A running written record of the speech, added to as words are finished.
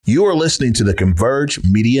You are listening to the Converge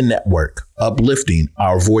Media Network, uplifting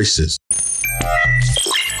our voices.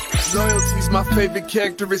 Loyalty's my favorite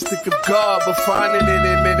characteristic of God, but finding it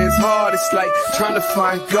in it is hard. It's like trying to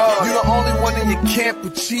find God. You're the only one in your camp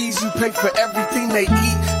with cheese. You pay for everything they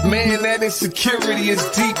eat. Man, that insecurity is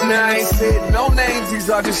deep. Now I ain't said no names. These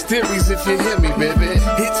are just theories. If you hear me, baby,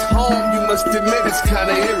 it's home. You must admit it's kind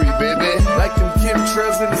of eerie, baby. Like them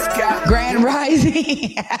chemtrails in the sky. Grand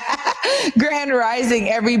Rising. Grand Rising,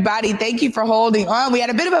 everybody. Thank you for holding on. We had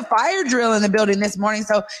a bit of a fire drill in the building this morning,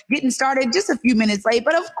 so getting started just a few minutes late.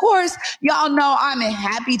 But of course, y'all know I'm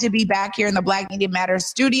happy to be back here in the Black Media Matters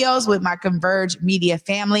studios with my Converge Media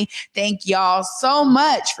family. Thank y'all so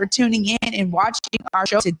much for tuning in and watching our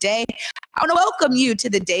show today. I want to welcome you to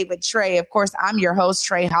the Day with Trey. Of course, I'm your host,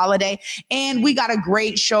 Trey Holiday, and we got a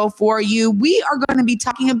great show for you. We are going to be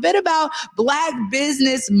talking a bit about Black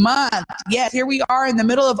Business Month. Yes, here we are in the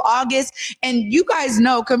middle of August, and you guys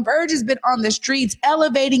know Converge has been on the streets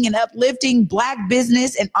elevating and uplifting Black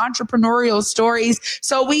business and entrepreneurial stories.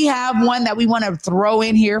 So we have one that we want to throw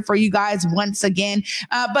in here for you guys once again.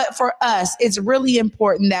 But for us, it's really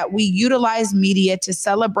important that we utilize media to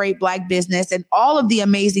celebrate Black business and all of the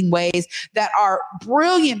amazing ways that our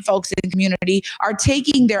brilliant folks in the community are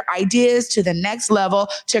taking their ideas to the next level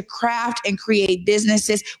to craft and create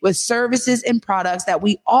businesses with services and products that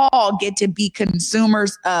we all get to be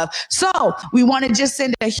consumers of. So we want to just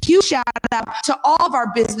send a huge shout out to all of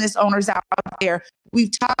our business owners out there.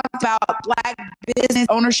 We've talked about Black business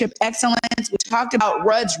ownership excellence. We talked about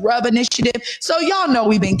Rudd's Rub initiative. So y'all know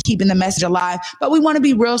we've been keeping the message alive, but we want to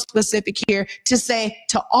be real specific here to say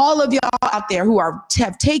to all of y'all out there who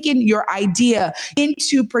have taken your idea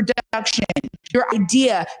into production, your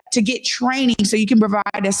idea to get training so you can provide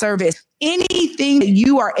a service. Anything that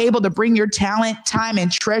you are able to bring your talent, time,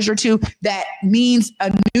 and treasure to that means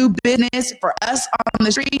a new business for us on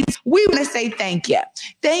the streets, we want to say thank you.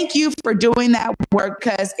 Thank you for doing that work,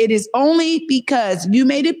 because it is only because you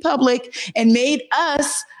made it public and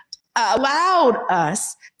allowed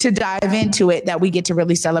us to dive into it that we get to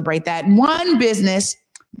really celebrate that. One business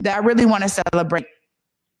that I really want to celebrate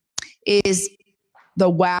is the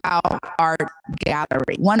Wow Art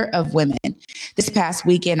Gallery, Wonder of Women. This past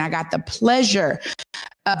weekend, I got the pleasure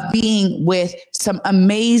of being with some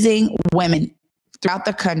amazing women throughout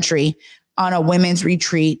the country on a women's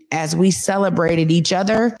retreat as we celebrated each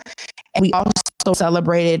other. And we also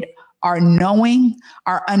celebrated our knowing,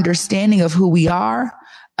 our understanding of who we are,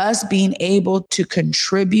 us being able to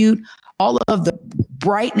contribute all of the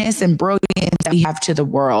brightness and brilliance that we have to the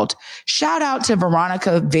world. Shout out to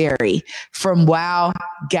Veronica Very from Wow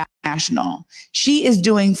National. She is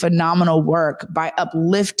doing phenomenal work by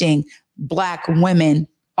uplifting Black women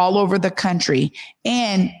all over the country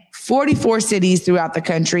and 44 cities throughout the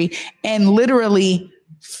country, and literally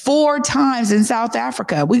 4 times in South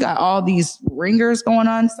Africa. We got all these ringers going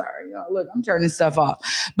on. Sorry, y'all. Look, I'm turning stuff off.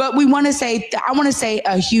 But I want to say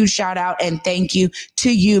a huge shout out and thank you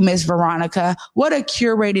to you, Miss Veronica. What a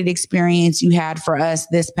curated experience you had for us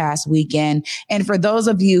this past weekend. And for those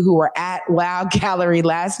of you who were at Wow Gallery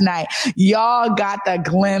last night, y'all got the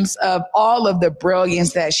glimpse of all of the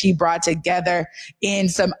brilliance that she brought together in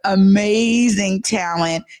some amazing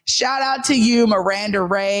talent. Shout out to you, Miranda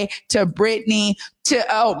Ray, to Brittany, to,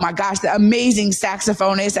 oh my gosh, the amazing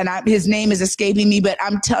saxophonist, and his name is escaping me, but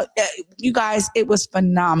you guys, it was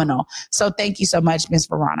phenomenal. So thank you so much, Miss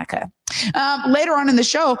Veronica. Later on in the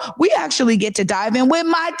show, we actually get to dive in with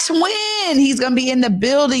my twin. He's going to be in the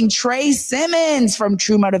building. Trey Simmons from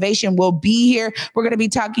True Motivation will be here. We're going to be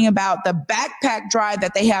talking about the backpack drive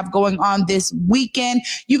that they have going on this weekend.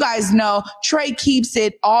 You guys know Trey keeps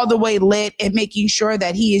it all the way lit and making sure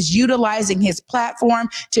that he is utilizing his platform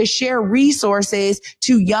to share resources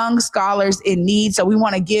to young scholars in need. So we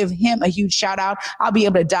want to give him a huge shout out. I'll be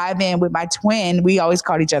able to dive in with my twin. We always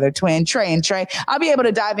called each other twin, Trey and Trey. I'll be able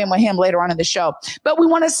to dive in with him later on in the show. But we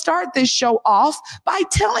want to start this show off by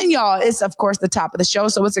telling y'all it's, of course, the top of the show.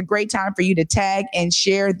 So it's a great time for you to tag and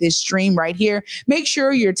share this stream right here. Make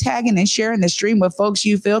sure you're tagging and sharing the stream with folks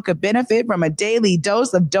you feel could benefit from a daily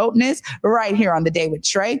dose of dopeness right here on The Day with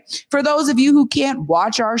Trey. For those of you who can't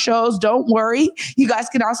watch our shows, don't worry. You guys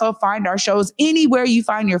can also find our shows anywhere you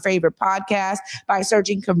find your favorite podcast by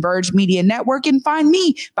searching Converge Media Network, and find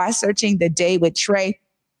me by searching The Day with Trey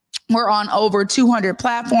We're on over 200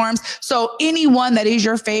 platforms. So anyone that is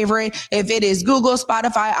your favorite, if it is Google,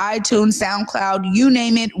 Spotify, iTunes, SoundCloud, you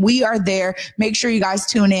name it, we are there. Make sure you guys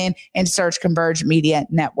tune in and search Converge Media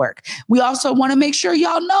Network. We also want to make sure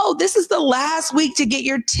y'all know this is the last week to get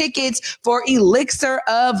your tickets for Elixir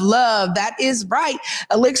of Love. That is right.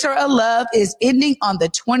 Elixir of Love is ending on the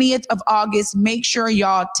 20th of August. Make sure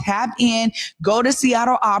y'all tap in, go to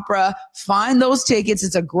Seattle Opera, find those tickets.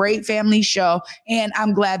 It's a great family show. And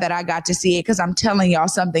I'm glad that I got to see it because I'm telling y'all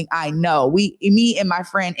something I know. Me and my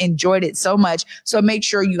friend enjoyed it so much. So make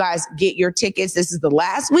sure you guys get your tickets. This is the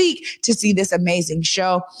last week to see this amazing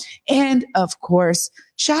show. And of course,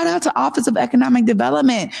 shout out to Office of Economic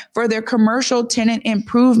Development for their commercial tenant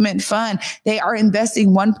improvement fund. They are investing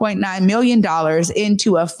 $1.9 million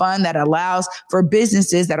into a fund that allows for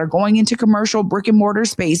businesses that are going into commercial brick and mortar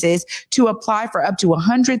spaces to apply for up to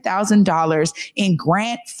 $100,000 in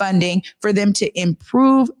grant funding for them to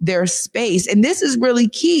improve their space. And this is really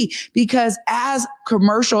key because as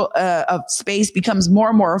commercial space becomes more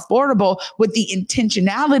and more affordable with the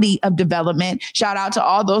intentionality of development, shout out to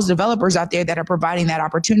all those developers out there that are providing that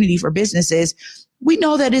opportunity for businesses. We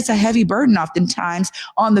know that it's a heavy burden oftentimes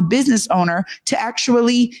on the business owner to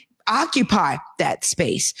actually occupy that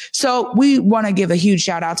space. So we want to give a huge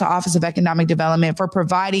shout out to Office of Economic Development for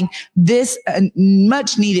providing this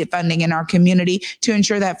much needed funding in our community to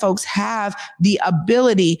ensure that folks have the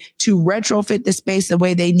ability to retrofit the space the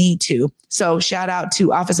way they need to. So shout out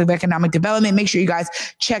to Office of Economic Development. Make sure you guys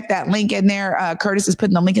check that link in there. Curtis is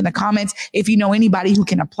putting the link in the comments. If you know anybody who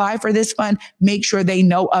can apply for this fund, make sure they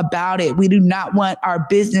know about it. We do not want our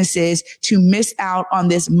businesses to miss out on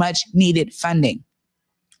this much needed funding.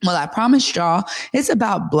 Well, I promised y'all it's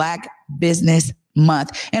about Black Business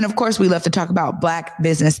Month. And of course, we love to talk about Black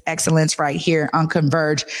business excellence right here on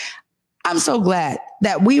Converge. I'm so glad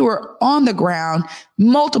that we were on the ground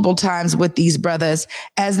multiple times with these brothers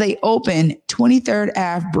as they open 23rd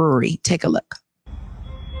Ave Brewery. Take a look.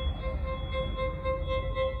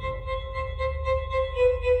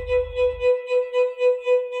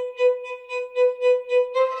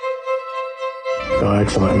 So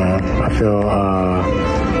excellent, man.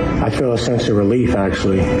 I feel a sense of relief,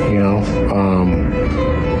 actually.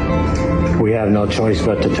 We have no choice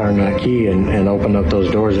but to turn that key and open up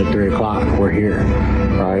those doors at 3 o'clock. We're here,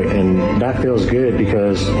 right? And that feels good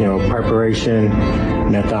because, preparation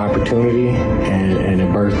met the opportunity and it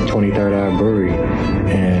birthed 23rd Ave Brewery.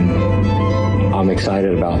 And I'm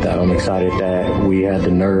excited about that. I'm excited that we had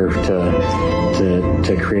the nerve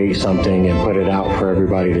to create something and put it out for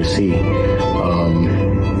everybody to see.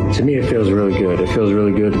 To me, it feels really good. It feels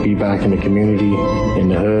really good to be back in the community, in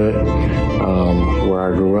the hood,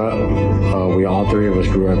 where I grew up. We all three of us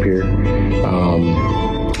grew up here.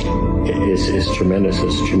 It's tremendous.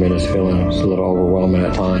 It's a tremendous feeling. It's a little overwhelming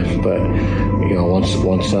at times, but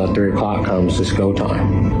once 3 o'clock comes, it's go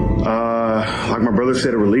time. Like my brother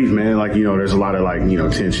said, a relief, man. There's a lot of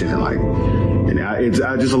tension and it's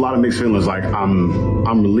just a lot of mixed feelings.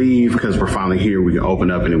 I'm relieved because we're finally here. We can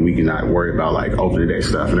open up and then we can not worry about opening day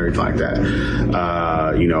stuff and everything like that.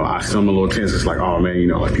 I still am a little tense. It's oh man,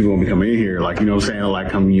 people won't be coming in here,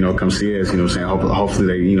 come see us, hopefully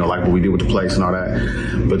they, what we did with the place and all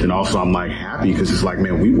that. But then also I'm happy because it's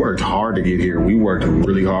man, we worked hard to get here. We worked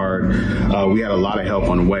really hard. We had a lot of help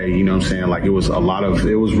on the way, it was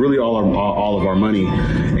really all of our money.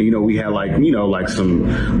 And, we had we had some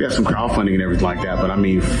crowdfunding and everything like that. But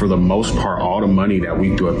for the most part, all the money that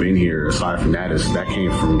we threw up in here, aside from that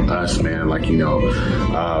came from us, man.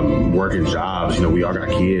 Working jobs, we all got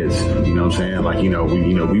kids, we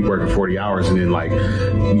working 40 hours and then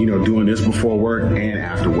doing this before work and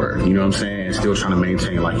after work, and still trying to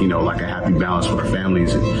maintain a happy balance with our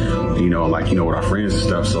families and, with our friends and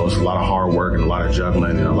stuff. So it's a lot of hard work and a lot of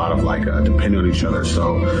juggling and a lot of depending on each other.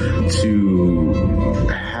 So to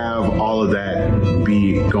have all of that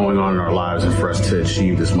be going on in our lives and for us to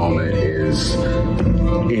achieve this moment is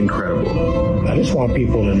incredible. I just want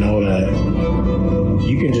people to know that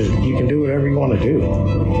you can do whatever you want to do.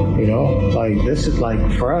 This is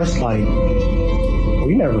for us,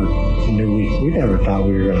 we never knew, we never thought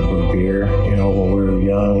we were going to brew beer, when we were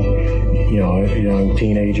young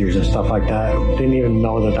teenagers and stuff like that. Didn't even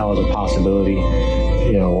know that was a possibility.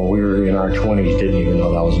 When we were in our 20s, didn't even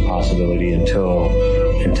know that was a possibility until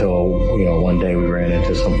one day we ran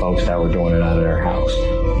into some folks that were doing it out of their house.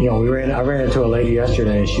 I ran into a lady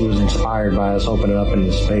yesterday and she was inspired by us opening up in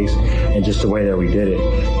this space and just the way that we did it.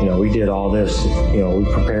 We did all this, we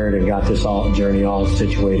prepared and got this journey all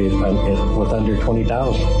situated with under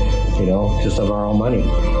 $20,000, just of our own money.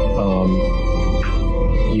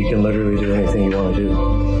 you can literally do anything you want to do.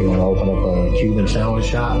 You want to open up a Cuban sandwich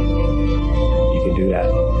shop, you can do that,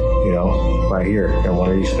 right here in one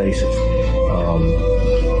of these spaces.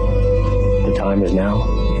 The time is now.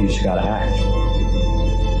 You just got to act.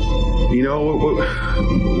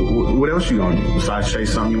 What else you gonna do besides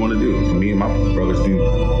chase something you want to do? Me and my brothers do,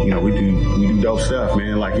 we do dope stuff,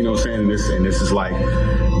 man. Like, you know what I'm saying? And this is like,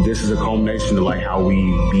 this is a culmination of like how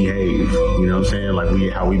we behave, you know what I'm saying?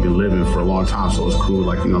 Like how we've been living for a long time. So it's cool,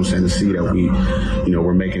 like, you know what I'm saying, to see that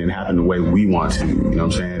we're making it happen the way we want to, you know what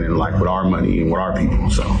I'm saying? And like with our money and with our people.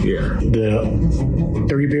 So, yeah. The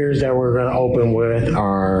 3 beers that we're going to open with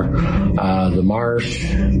are the Marsh,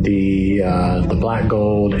 the Black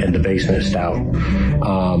Gold, and the Basement Stout.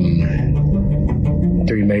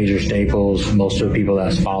 3 major staples. Most of the people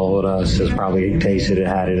that's followed us has probably tasted it,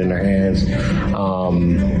 had it in their hands.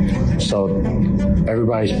 So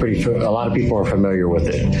everybody's a lot of people are familiar with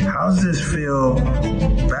it. How does this feel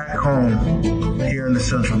back home here in the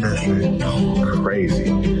Central District? Crazy.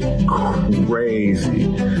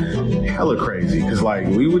 Hella crazy. Cause like,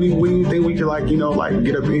 we wouldn't think we could like,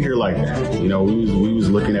 get up in here. Like, we was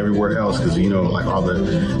looking everywhere else. Cause, like all the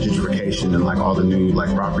gentrification and like all the new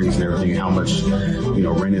like properties and everything, how much,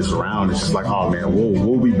 rent is around. It's just like, oh man,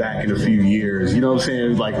 we'll be back in a few years. You know what I'm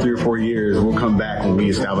saying? Like 3 or 4 years, we'll come back when we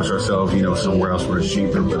establish ourselves, somewhere else where it's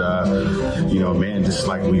cheaper. But, man, just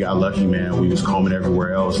like we got lucky, man. We was combing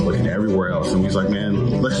everywhere else, looking everywhere else. And we was like,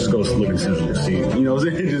 man, let's just go look at Central and see,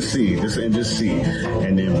 just see.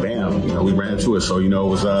 And then bam, we ran into it. So, it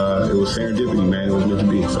was serendipity, man. It was meant to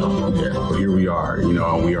be. So yeah, but here we are,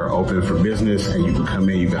 we are open for business, and you can come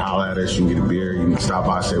in, you can holler at us, you can get a beer, you can stop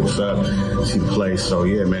by, say what's up, see the place. So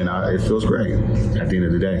yeah, man, it feels great at the end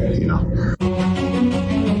of the day,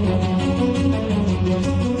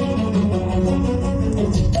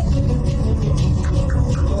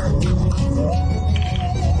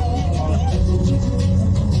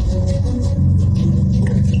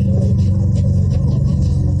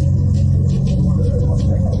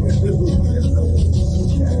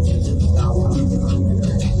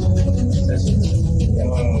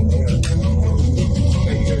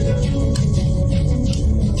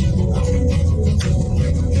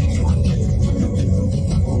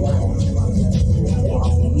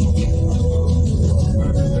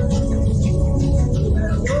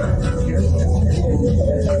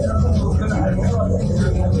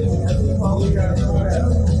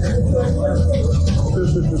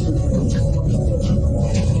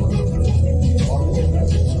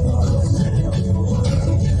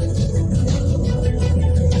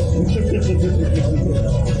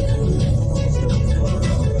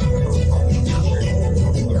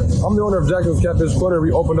 I'm the owner of Jackson's Catfish Corner.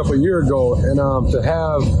 We opened up a year ago, and to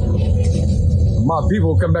have my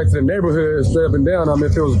people come back to the neighborhood straight up and down,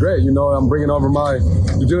 it feels great. I'm bringing over my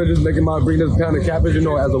due diligence, bringing this pound of catfish, as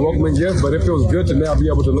a welcoming gift. But it feels good to now be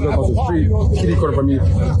able to look across the street, kitty corner from me,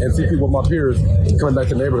 and see people, my peers, coming back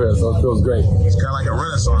to the neighborhood. So it feels great. It's kind of like a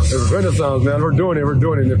renaissance. It's a renaissance, man. We're doing it,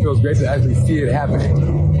 and it feels great to actually see it happening.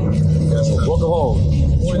 Welcome home.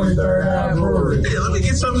 23rd Ave Brewery. Hey, let me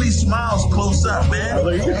get some of these smiles close up, man. How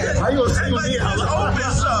you gonna see me? Open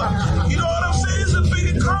up. You know what I'm saying? It's a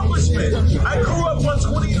big accomplishment. I grew up on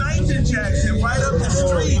 29th and Jackson, right up the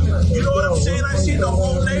street. You know what I'm saying? I see the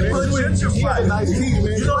whole neighborhood gentrify.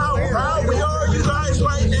 You know how proud we are, you guys,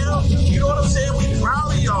 right now? You know what I'm saying? We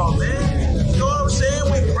proud of y'all, man. You know what I'm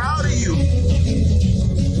saying? We proud of you.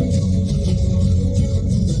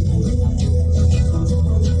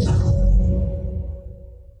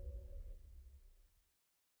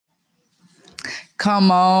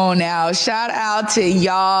 Come on now. Shout out to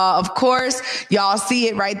y'all. Of course, y'all see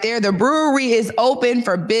it right there. The brewery is open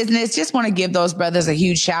for business. Just want to give those brothers a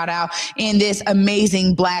huge shout out in this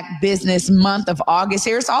amazing Black Business Month of August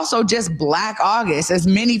here. It's also just Black August, as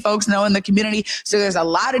many folks know in the community. So there's a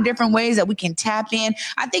lot of different ways that we can tap in.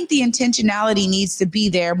 I think the intentionality needs to be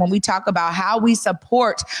there when we talk about how we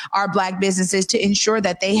support our Black businesses to ensure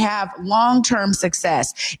that they have long-term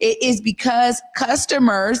success. It is because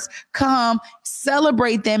customers come,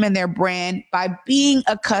 celebrate them and their brand by being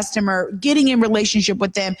a customer, getting in relationship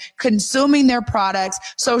with them, consuming their products.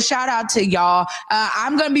 So shout out to y'all.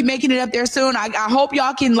 I'm going to be making it up there soon. I hope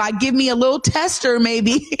y'all can give me a little tester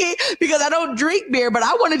maybe because I don't drink beer, but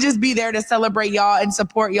I want to just be there to celebrate y'all and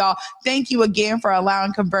support y'all. Thank you again for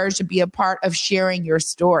allowing Converge to be a part of sharing your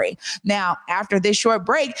story. Now, after this short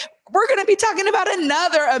break, we're going to be talking about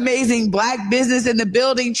another amazing Black business in the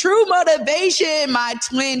building, True Motivation. My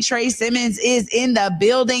twin Trey Simmons is in the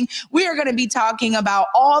building. We are going to be talking about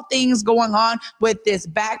all things going on with this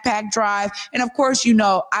backpack drive. And of course, you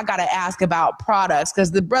know, I got to ask about products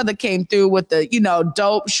because the brother came through with the, you know,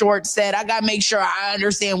 dope short set. I got to make sure I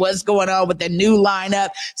understand what's going on with the new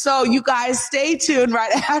lineup. So you guys stay tuned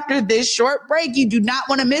right after this short break. You do not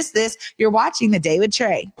want to miss this. You're watching The Day with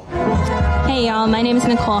Trey. Hey y'all, my name is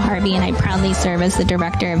Nicole Harvey and I proudly serve as the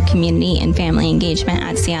Director of Community and Family Engagement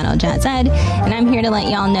at Seattle Jazz Ed. And I'm here to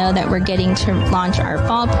let y'all know that we're getting to launch our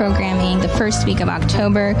fall programming the first week of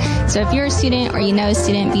October. So if you're a student or you know a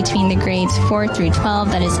student between the grades 4 through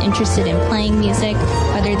 12 that is interested in playing music,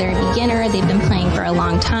 whether they're a beginner or they've been playing for a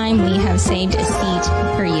long time, we have saved a seat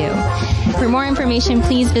for you. For more information,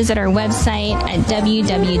 please visit our website at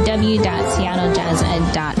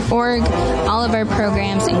www.seattlejazzed.org. All of our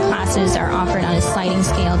programs and classes are offered on a sliding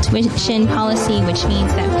scale tuition policy, which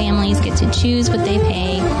means that families get to choose what they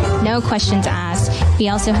pay, no questions asked. We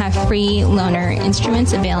also have free loaner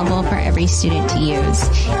instruments available for every student to use.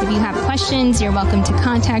 If you have questions, you're welcome to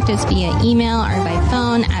contact us via email or by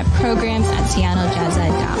phone at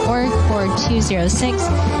programs@seattlejazzed.org or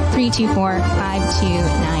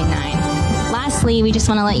 206-324-5299. Lastly, we just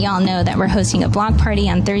want to let y'all know that we're hosting a block party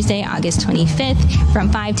on Thursday, August 25th from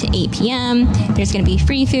 5 to 8 p.m. There's going to be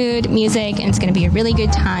free food, music, and it's going to be a really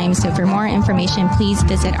good time. So for more information, please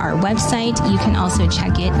visit our website. You can also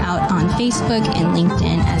check it out on Facebook and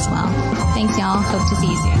LinkedIn as well. Thanks, y'all. Hope to see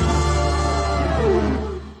you soon.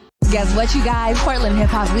 Guess what, you guys? Portland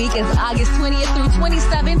Hip Hop Week is August 20th through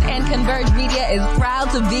 27th, and Converge Media is proud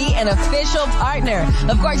to be an official partner.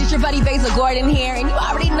 Of course, it's your buddy Besa Gordon here, and you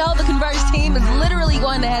already know the Converge team is literally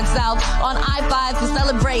going to head south on I-5 to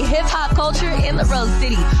celebrate hip-hop culture in the Rose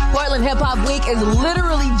City. Portland Hip Hop Week is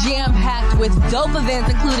literally jam-packed with dope events,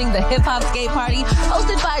 including the Hip Hop Skate Party,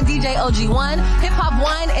 hosted by DJ OG1, Hip Hop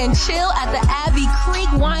Wine and Chill at the Abbey Creek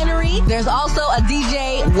Winery. There's also a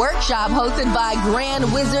DJ workshop hosted by Grand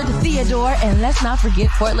Wizard Theodore, and let's not forget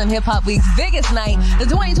Portland Hip Hop Week's biggest night, the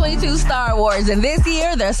 2022 Star Wars. And this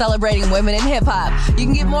year, they're celebrating women in hip hop. You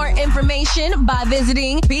can get more information by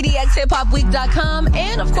visiting pdxhiphopweek.com.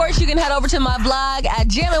 And of course, you can head over to my blog at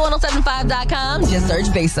jammin1075.com. Just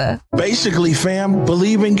search Besa. Basically, fam,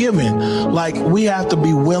 believe in giving. Like, we have to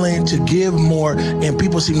be willing to give more, and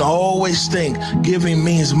people seem to always think giving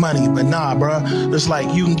means money, but nah, bro. It's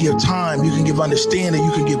like you can give time, you can give understanding,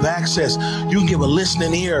 you can give access, you can give a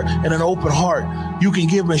listening ear and an open heart. You can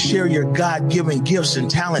give and share your God-given gifts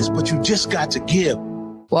and talents, but you just got to give.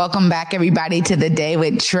 Welcome back, everybody, to The Day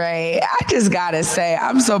with Trey. I just got to say,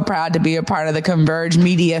 I'm so proud to be a part of the Converge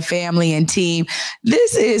Media family and team.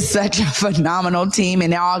 This is such a phenomenal team,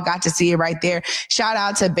 and y'all got to see it right there. Shout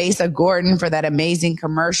out to Besa Gordon for that amazing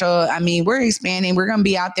commercial. I mean, we're expanding. We're going to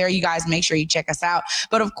be out there. You guys make sure you check us out.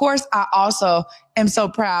 But of course, I also am so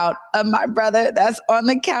proud of my brother that's on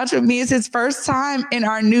the couch with me. It's his first time in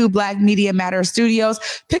our new Black Media Matter studios.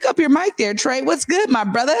 Pick up your mic there, Trey. What's good, my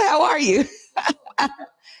brother? How are you?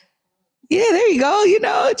 Yeah, there you go. You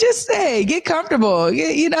know, just say, get comfortable.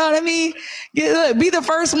 You know what I mean? Look, be the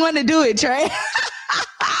first one to do it, Trey.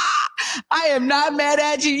 I am not mad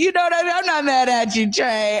at you. You know what I mean? I'm not mad at you,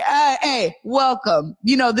 Trey. Hey, welcome.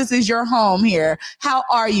 You know, this is your home here. How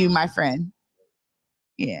are you, my friend?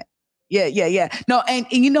 Yeah. No, and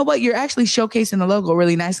you know what? You're actually showcasing the logo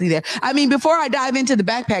really nicely there. I mean, before I dive into the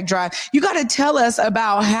backpack drive, you got to tell us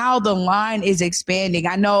about how the line is expanding.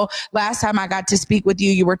 I know last time I got to speak with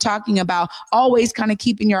you, you were talking about always kind of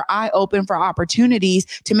keeping your eye open for opportunities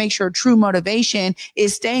to make sure True Motivation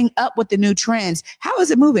is staying up with the new trends. How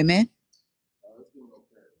is it moving, man?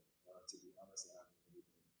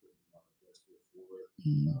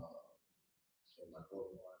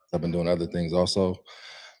 I've been doing other things also,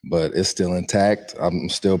 but it's still intact. I'm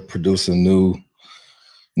still producing new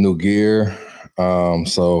gear.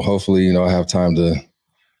 So hopefully, you know, I have time to,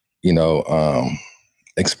 you know,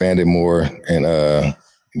 expand it more and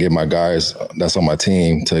get my guys that's on my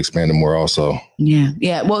team to expand it more also.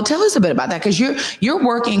 Yeah. Well, tell us a bit about that, because your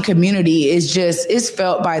working community is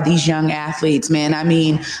felt by these young athletes, man. I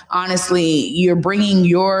mean, honestly, you're bringing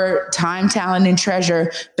your time, talent, and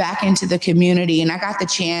treasure back into the community. And I got the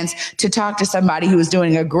chance to talk to somebody who was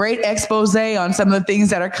doing a great expose on some of the things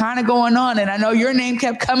that are kind of going on. And I know your name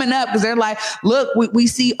kept coming up because they're like, look, we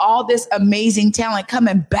see all this amazing talent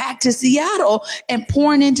coming back to Seattle and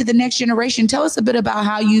pouring into the next generation. Tell us a bit about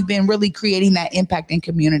how you've been really creating that impact in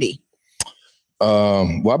community.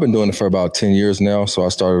 Well, I've been doing it for about 10 years now. So I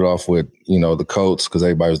started off with, you know, the coats because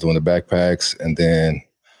everybody was doing the backpacks, and then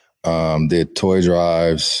did toy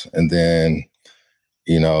drives, and then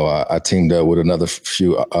I teamed up with another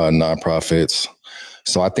few nonprofits.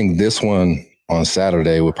 So I think this one on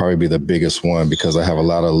Saturday would probably be the biggest one because I have a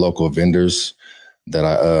lot of local vendors that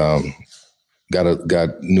I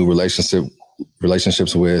got new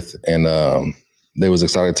relationships with, and they was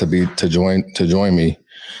excited to join me.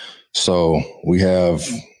 So we have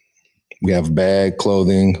bag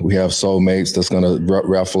clothing, we have Soulmates that's gonna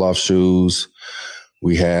raffle off shoes.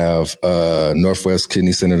 We have Northwest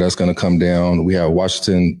Kidney Center that's going to come down. We have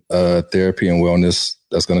Washington Therapy and Wellness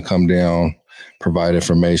that's going to come down, provide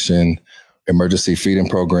information, emergency feeding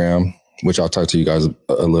program, which I'll talk to you guys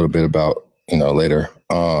a little bit about, later.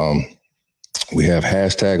 We have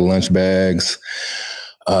hashtag lunch bags.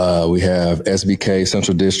 We have SBK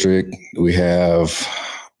Central District. We have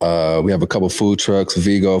a couple food trucks,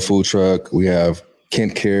 Vigo food truck. We have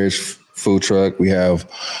Kent Carriage food truck. We have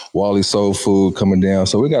Wally Soul Food coming down.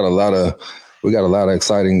 So we got a lot of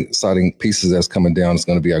exciting pieces that's coming down. It's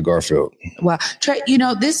going to be at Garfield. Wow. Trey,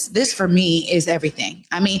 this for me is everything.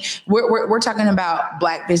 I mean, we're talking about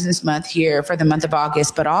Black Business Month here for the month of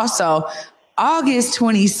August, but also August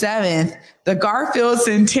 27th, the Garfield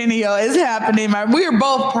Centennial is happening. We are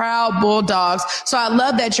both proud Bulldogs. So I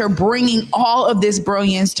love that you're bringing all of this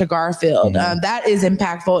brilliance to Garfield. That is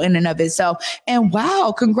impactful in and of itself. And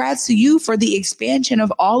wow, congrats to you for the expansion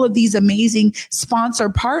of all of these amazing sponsor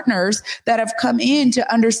partners that have come in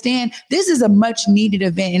to understand this is a much needed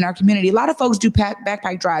event in our community. A lot of folks do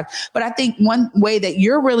backpack drive, but I think one way that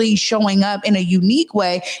you're really showing up in a unique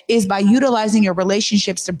way is by utilizing your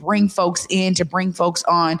relationships to bring folks in, to bring folks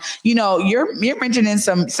on. You're mentioning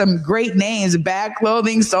some great names, Bag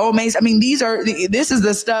Clothing, Soulmates. I mean, this is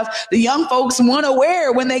the stuff the young folks want to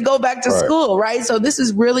wear when they go back to school, right? So this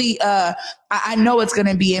is really, I know it's going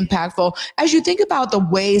to be impactful. As you think about the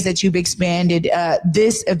ways that you've expanded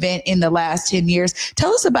this event in the last 10 years,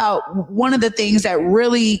 tell us about one of the things that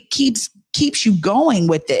really keeps you going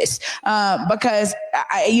with this, because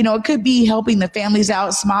it could be helping the families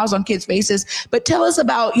out, smiles on kids' faces. But tell us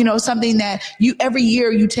about something that every year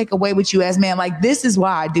you take away with you as man. Like, this is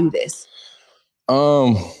why I do this.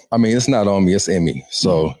 I mean, it's not on me; it's in me.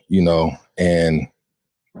 So and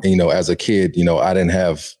as a kid, I didn't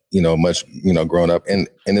have much growing up, and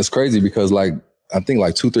it's crazy because I think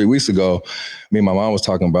 2-3 weeks ago, me and my mom was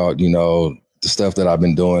talking about the stuff that I've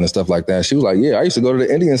been doing and stuff like that. She was like, yeah, I used to go to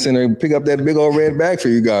the Indian Center and pick up that big old red bag for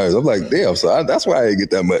you guys. I'm like, damn, so that's why I didn't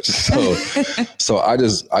get that much. So I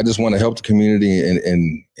just want to help the community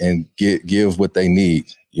and give what they need,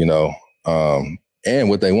 and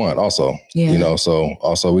what they want also, so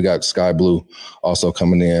also we got Sky Blue also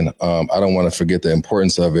coming in. I don't want to forget the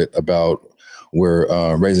importance of it about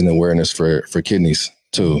we're raising awareness for kidneys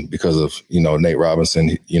too, because of, Nate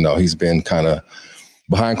Robinson, he's been kind of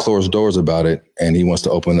behind closed doors about it, and he wants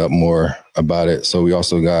to open up more about it. So we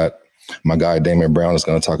also got my guy, Damon Brown, is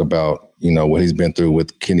going to talk about, what he's been through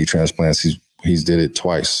with kidney transplants. He's did it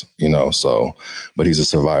twice, but he's a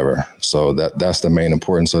survivor. So that's the main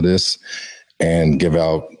importance of this, and give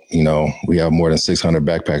out, we have more than 600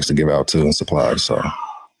 backpacks to give out too and supplies. So.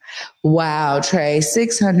 Wow, Trey,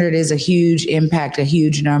 600 is a huge impact, a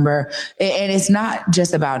huge number. And it's not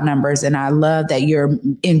just about numbers. And I love that you're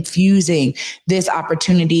infusing this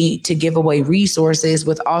opportunity to give away resources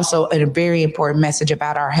with also a very important message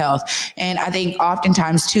about our health. And I think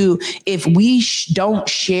oftentimes too, if we don't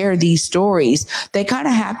share these stories, they kind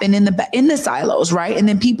of happen in the silos, right? And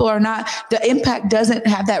then the impact doesn't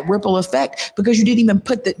have that ripple effect because you didn't even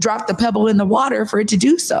drop the pebble in the water for it to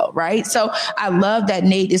do so, right? So I love that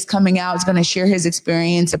Nate is coming out, is going to share his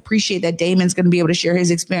experience. Appreciate that Damon's going to be able to share his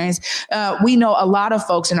experience. We know a lot of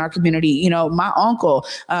folks in our community. My uncle,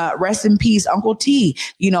 rest in peace, Uncle T,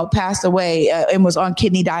 passed away and was on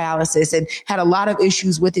kidney dialysis and had a lot of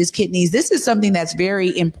issues with his kidneys. This is something that's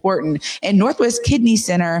very important. And Northwest Kidney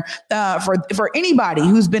Center, for anybody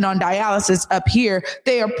who's been on dialysis up here,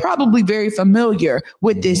 they are probably very familiar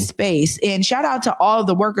with this space. And shout out to all of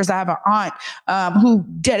the workers. I have an aunt who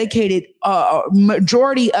dedicated a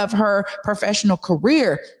majority of her professional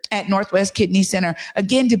career at Northwest Kidney Center,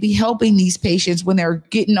 again, to be helping these patients when they're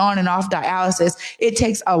getting on and off dialysis. It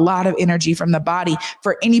takes a lot of energy from the body.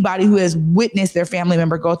 For anybody who has witnessed their family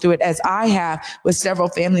member go through it, as I have with several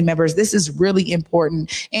family members, this is really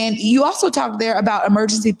important. And you also talked there about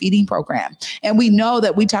emergency feeding program. And we know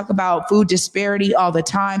that we talk about food disparity all the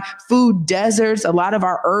time, food deserts, a lot of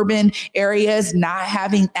our urban areas not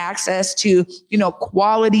having access to,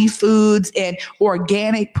 quality foods and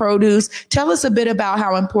organic produce. Tell us a bit about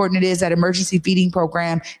how important it is that emergency feeding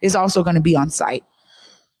program is also going to be on site.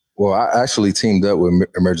 Well, I actually teamed up with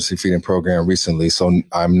emergency feeding program recently. So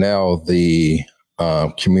I'm now the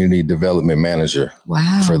community development manager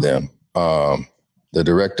for them. The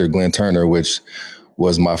director, Glenn Turner, which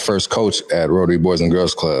was my first coach at Rotary Boys and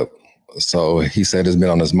Girls Club. So he said it's been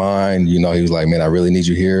on his mind. You know, he was like, man, I really need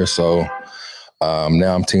you here. So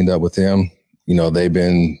now I'm teamed up with him. You know, they've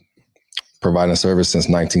been providing service since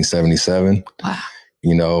 1977. Wow.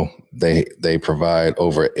 You know, they provide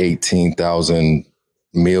over 18,000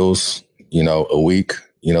 meals, you know, a week.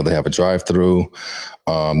 You know, they have a drive-through.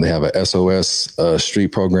 They have a SOS street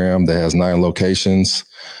program that has 9 locations.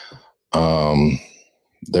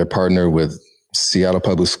 They're partnered with Seattle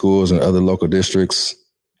Public Schools and other local districts.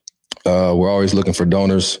 We're always looking for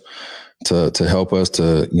donors to help us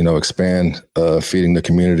to, you know, expand feeding the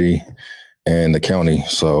community and the county.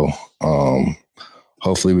 So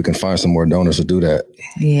hopefully we can find some more donors to do that.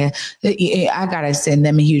 Yeah, I got to send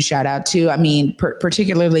them a huge shout out too. I mean,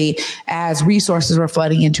 particularly as resources were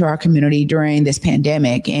flooding into our community during this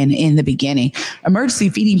pandemic and in the beginning, emergency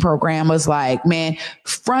feeding program was like, man,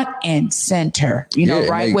 front and center, you know,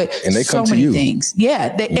 right? With so many things.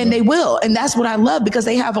 Yeah, they will. And that's what I love, because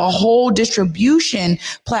they have a whole distribution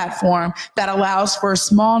platform that allows for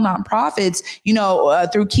small nonprofits, you know,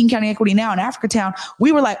 through King County Equity Now and Africatown.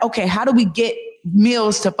 We were like, okay, how do we get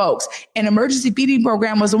meals to folks? And emergency feeding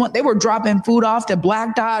program was the one. They were dropping food off to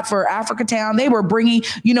Black Dot for Africatown. They were bringing,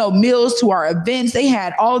 you know, meals to our events. They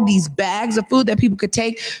had all these bags of food that people could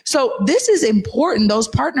take. So this is important. Those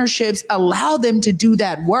partnerships allow them to do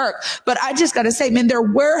that work. But I just got to say, man, their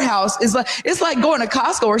warehouse is like, it's like going to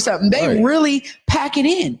Costco or something. They really pack it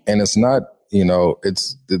in. And it's not, you know,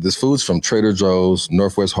 it's this food's from Trader Joe's,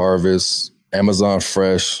 Northwest Harvest, Amazon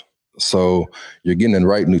Fresh. So you're getting the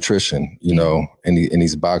right nutrition, you know, in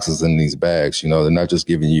these boxes and these bags. You know, they're not just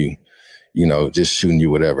giving you, you know, just shooting you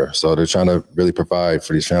whatever. So they're trying to really provide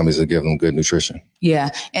for these families to give them good nutrition. Yeah.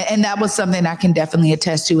 And that was something I can definitely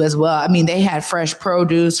attest to as well. I mean, they had fresh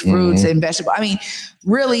produce, fruits, and vegetables. I mean,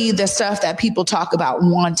 really the stuff that people talk about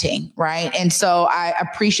wanting, right? And so I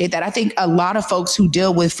appreciate that. I think a lot of folks who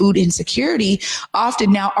deal with food insecurity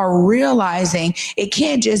often now are realizing it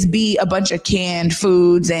can't just be a bunch of canned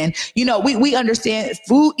foods. And, you know, we understand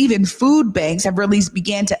food, even food banks have really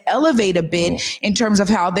began to elevate a bit in terms of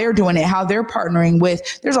how they're doing it, how they're partnering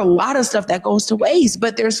with. There's a lot of stuff that goes to waste,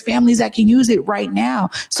 but there's families that can use it right now.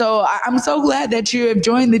 So I'm so glad that you have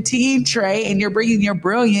joined the team, Trey, and you're bringing your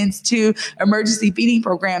brilliance to emergency feeding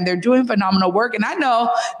program. They're doing phenomenal work. And I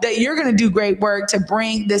know that you're going to do great work to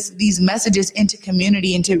bring these messages into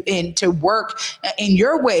community and to work in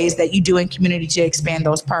your ways that you do in community to expand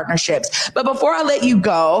those partnerships. But before I let you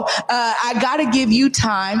go, I got to give you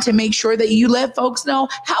time to make sure that you let folks know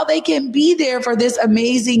how they can be there for this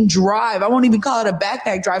amazing drive. I won't even call it a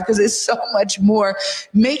backpack drive because it's so much more.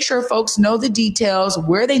 Make sure folks know the details,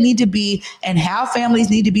 where they need to be, and how families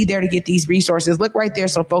need to be there to get these resources. Look right there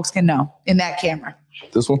so folks can know in that camera.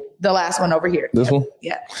 This one? The last one over here. This one?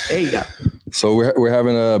 Yeah. There you go. So we're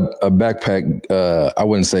having a backpack, I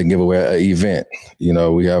wouldn't say giveaway, an event. You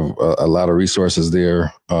know, we have a lot of resources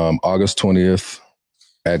there. August 20th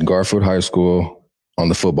at Garfield High School on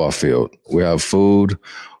the football field. We have food,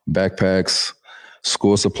 backpacks,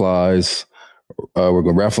 school supplies.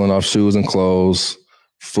 We're raffling off shoes and clothes,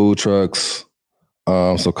 food trucks.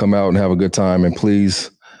 So come out and have a good time, and please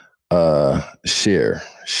share.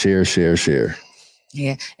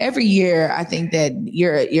 Yeah. Every year, I think that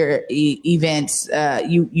your events,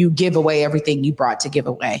 you give away everything you brought to give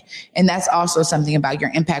away. And that's also something about your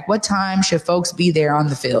impact. What time should folks be there on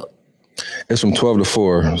the field? It's from 12 to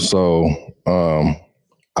 4. So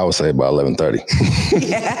I would say about 11:30.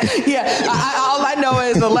 Yeah. All I know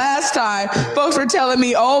is the last time folks were telling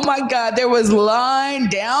me, oh my God, there was line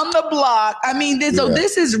down the block. I mean, so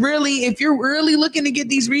this is really, if you're really looking to get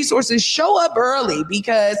these resources, show up early,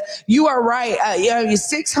 because you are right.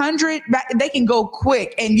 600, they can go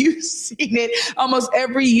quick, and you've seen it almost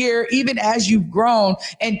every year, even as you've grown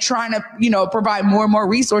and trying to, you know, provide more and more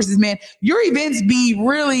resources, man. Your events be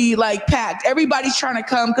really like packed. Everybody's trying to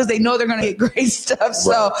come because they know they're going to get great stuff.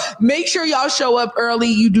 So make sure y'all show up early.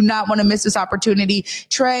 You do not want to miss this opportunity.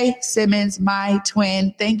 Trey Simmons, my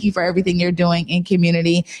twin, thank you for everything you're doing in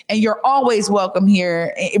community. And you're always welcome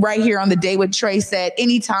here, right here on The Day with Trey Said.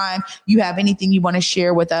 Anytime you have anything you want to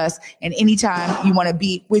share with us, and anytime you want to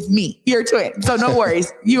be with me, your twin. So no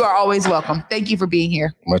worries. You are always welcome. Thank you for being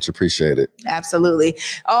here. Much appreciated. Absolutely.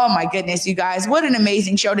 Oh my goodness, you guys, what an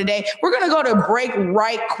amazing show today. We're going to go to break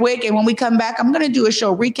right quick. And when we come back, I'm going to do a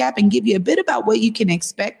show recap and give you a bit about what you can expect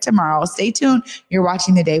expect tomorrow. Stay tuned. You're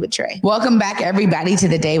watching The Day with Trey. Welcome back, everybody, to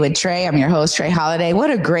The Day with Trey. I'm your host, Trey Holiday.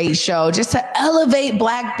 What a great show just to elevate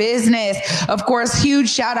Black business. Of course, huge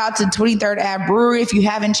shout out to 23rd Ave Brewery. If you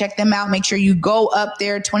haven't checked them out, make sure you go up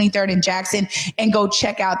there, 23rd and Jackson, and go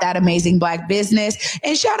check out that amazing Black business.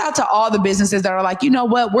 And shout out to all the businesses that are like, you know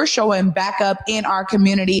what? We're showing back up in our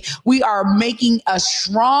community. We are making a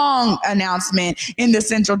strong announcement in the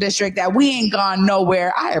Central District that we ain't gone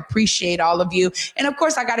nowhere. I appreciate all of you. And of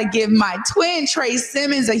course, I got to give my twin, Trey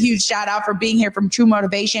Simmons, a huge shout out for being here from True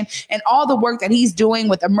Motivation and all the work that he's doing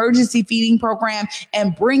with emergency feeding program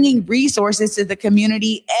and bringing resources to the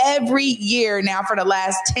community every year now for the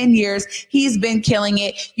last 10 years. He's been killing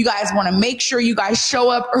it. You guys want to make sure you guys show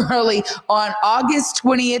up early on August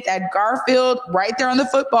 20th at Garfield, right there on the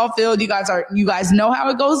football field. You guys know how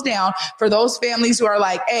it goes down. For those families who are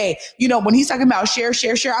like, hey, you know, when he's talking about share,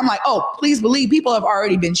 I'm like, oh, please believe people have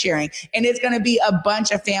already been sharing. And it's going to be a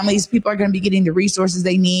bunch of families. People are going to be getting the resources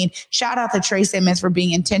they need. Shout out to Trey Simmons for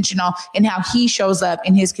being intentional in how he shows up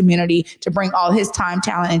in his community to bring all his time,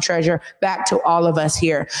 talent, and treasure back to all of us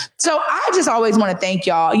here. So I just always want to thank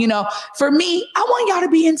y'all. You know, for me, I want y'all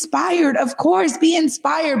to be inspired. Of course, be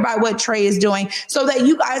inspired by what Trey is doing so that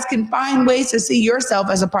you guys can find ways to see yourself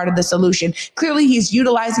as a part of the solution. Clearly, he's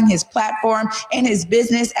utilizing his platform and his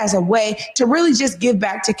business as a way to really just give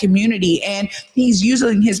back to community. And he's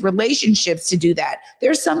using his relationships to do that.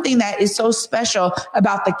 There's something that is so special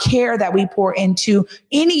about the care that we pour into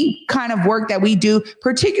any kind of work that we do,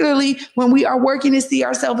 particularly when we are working to see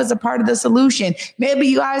ourselves as a part of the solution. Maybe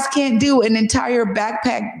you guys can't do an entire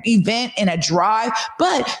backpack event in a drive,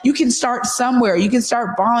 but you can start somewhere. You can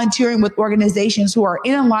start volunteering with organizations who are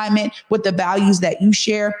in alignment with the values that you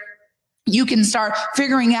share. You can start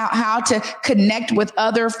figuring out how to connect with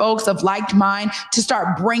other folks of like mind to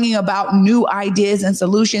start bringing about new ideas and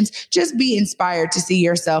solutions. Just be inspired to see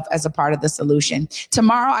yourself as a part of the solution.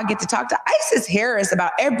 Tomorrow, I get to talk to Isis Harris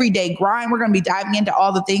about Everyday Grind. We're going to be diving into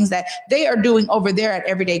all the things that they are doing over there at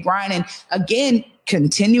Everyday Grind. And again,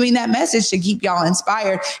 continuing that message to keep y'all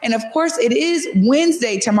inspired. And of course, it is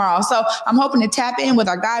Wednesday tomorrow. So I'm hoping to tap in with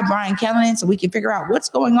our guy, Brian Callanan, so we can figure out what's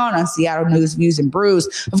going on Seattle News, Views, and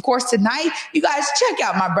Brews. Of course, tonight, you guys check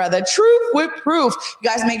out my brother, Truth with Proof. You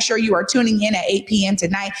guys make sure you are tuning in at 8 p.m.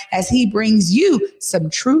 tonight as he brings you some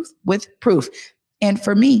Truth with Proof. And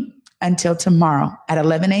for me, until tomorrow at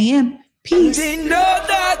 11 a.m., peace.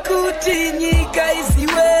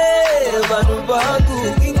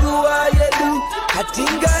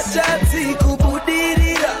 Hatingachati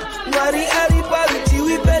kubudirira mwari ari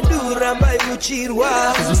parutiwi pedura mbaimuchirwa.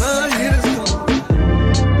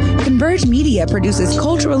 Converge Media produces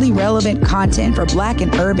culturally relevant content for Black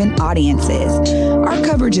and urban audiences. Our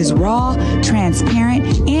coverage is raw,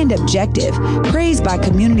 transparent, and objective, praised by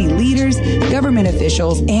community leaders, government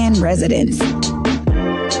officials, and residents.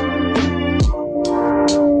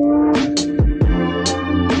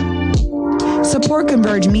 Support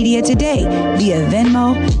Converge Media today via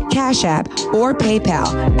Venmo, Cash App, or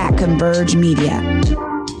PayPal at Converge Media.